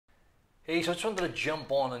Hey, so I just wanted to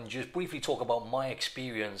jump on and just briefly talk about my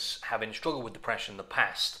experience having struggled with depression in the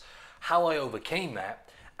past, how I overcame that,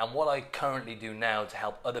 and what I currently do now to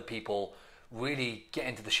help other people really get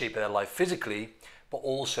into the shape of their life physically, but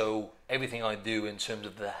also everything I do in terms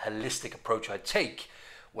of the holistic approach I take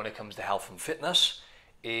when it comes to health and fitness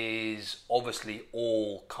is obviously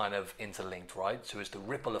all kind of interlinked, right? So it's the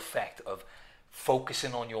ripple effect of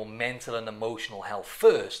focusing on your mental and emotional health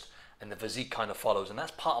first, and the physique kind of follows, and that's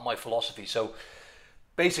part of my philosophy. So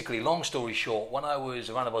basically, long story short, when I was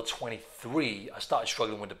around about 23, I started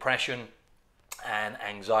struggling with depression and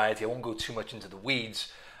anxiety. I won't go too much into the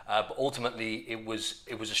weeds, but ultimately it was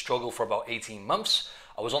a struggle for about 18 months.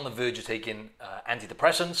 I was on the verge of taking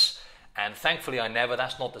antidepressants, and thankfully I never.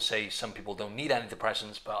 That's not to say some people don't need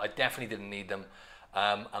antidepressants, but I definitely didn't need them.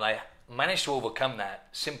 And I managed to overcome that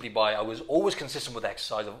simply by, I was always consistent with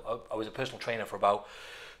exercise. I was a personal trainer for about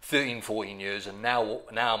 13, 14 years, and now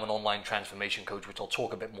I'm an online transformation coach, which I'll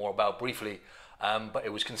talk a bit more about briefly. But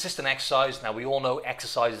it was consistent exercise. Now we all know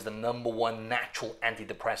exercise is the number one natural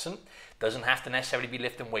antidepressant. Doesn't have to necessarily be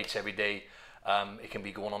lifting weights every day. It can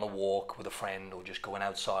be going on a walk with a friend or just going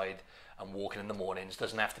outside and walking in the mornings.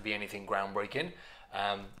 Doesn't have to be anything groundbreaking.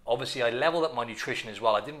 Obviously I leveled up my nutrition as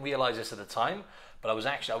well. I didn't realize this at the time, but I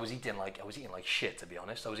was eating like shit, to be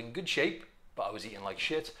honest. I was in good shape, but I was eating like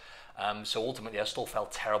shit. So ultimately I still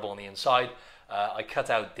felt terrible on the inside. I cut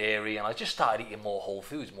out dairy and I just started eating more whole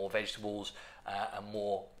foods, more vegetables, and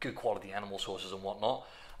more good quality animal sources and whatnot.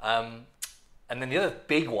 And then the other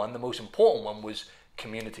big one, the most important one, was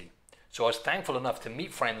community. So I was thankful enough to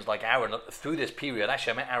meet friends like Aaron through this period.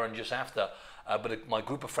 Actually, I met Aaron just after, but my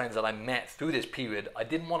group of friends that I met through this period, I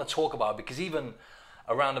didn't want to talk about it because even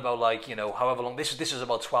around about however long, this is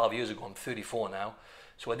about 12 years ago, I'm 34 now.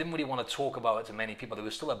 So I didn't really want to talk about it to many people. There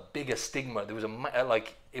was still a bigger stigma. There was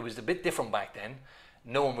it was a bit different back then.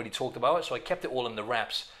 No one really talked about it, so I kept it all in the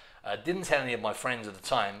wraps. Didn't tell any of my friends at the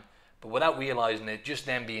time, but without realizing it, just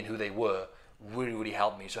them being who they were really, really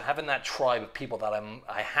helped me. So having that tribe of people that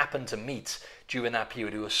I happened to meet during that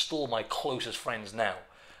period, who are still my closest friends now,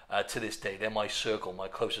 to this day, they're my circle, my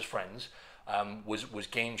closest friends. Was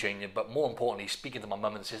game changing, but more importantly, speaking to my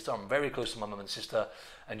mum and sister, I'm very close to my mum and sister,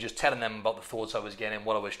 and just telling them about the thoughts I was getting,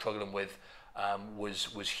 what I was struggling with,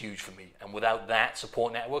 was huge for me. And without that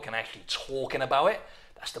support network and actually talking about it,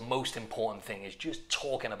 that's the most important thing, is just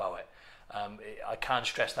talking about it. I can't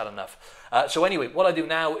stress that enough. So anyway, what I do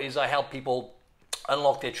now is I help people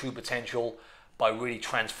unlock their true potential by really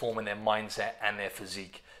transforming their mindset and their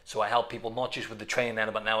physique. So I help people not just with the training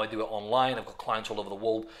then, but now I do it online. I've got clients all over the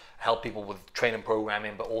world. I help people with training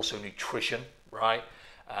programming, but also nutrition, right?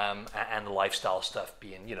 And lifestyle stuff,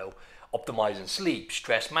 being, optimizing sleep,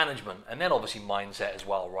 stress management, and then obviously mindset as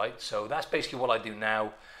well, right? So that's basically what I do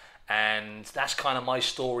now. And that's kind of my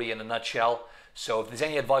story in a nutshell. So if there's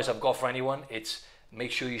any advice I've got for anyone, it's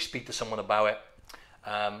make sure you speak to someone about it,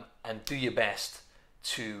 and do your best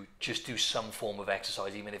to just do some form of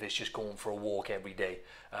exercise, even if it's just going for a walk every day.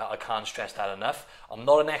 I can't stress that enough. I'm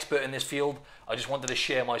not an expert in this field. I just wanted to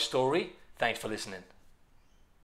share my story. Thanks for listening.